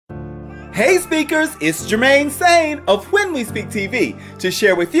Hey speakers, it's Jermaine Sain of When We Speak TV to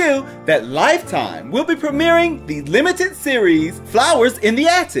share with you that Lifetime will be premiering the limited series Flowers in the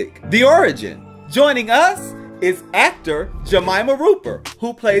Attic, The Origin. Joining us is actor Jemima Rooper,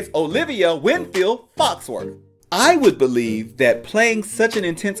 who plays Olivia Winfield Foxworth. I would believe that playing such an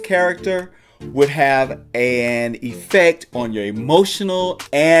intense character would have an effect on your emotional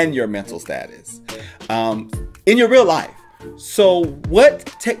and your mental status in your real life. So what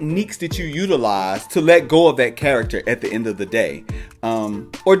techniques did you utilize to let go of that character at the end of the day?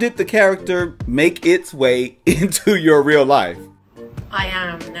 Or did the character make its way into your real life? I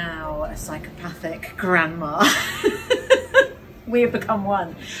am now a psychopathic grandma. We have become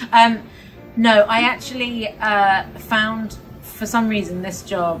one. No, I actually found, for some reason, this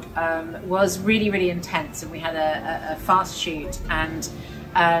job was really, really intense, and we had a fast shoot, and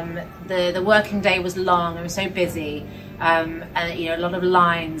the working day was long. I was so busy. And you know, a lot of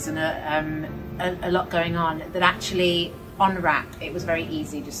lines and a lot going on, that actually on wrap it was very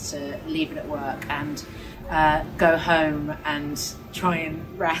easy just to leave it at work and go home and try and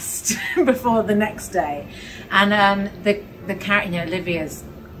rest before the next day. And the character, you know,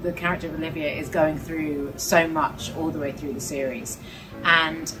 the character of Olivia is going through so much all the way through the series,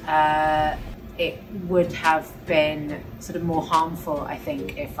 and it would have been sort of more harmful, I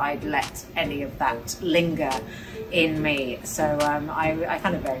think, if I'd let any of that linger in me. So I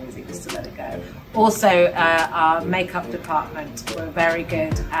found it very easy just to let it go. Also, our makeup department were very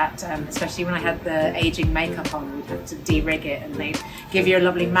good at, especially when I had the aging makeup on, we'd have to de-rig it, and they'd give you a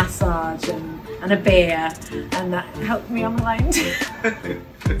lovely massage and a beer, and that helped me unwind.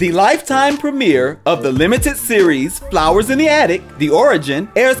 The Lifetime premiere of the limited series Flowers in the Attic, The Origin,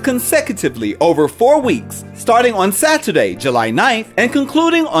 airs consecutively over 4 weeks, starting on Saturday, July 9th, and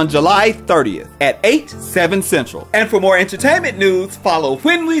concluding on July 30th at 8/7 Central. And for more entertainment news, follow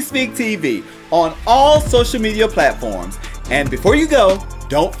When We Speak TV on all social media platforms. And before you go,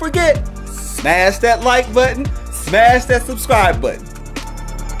 don't forget, smash that like button, smash that subscribe button.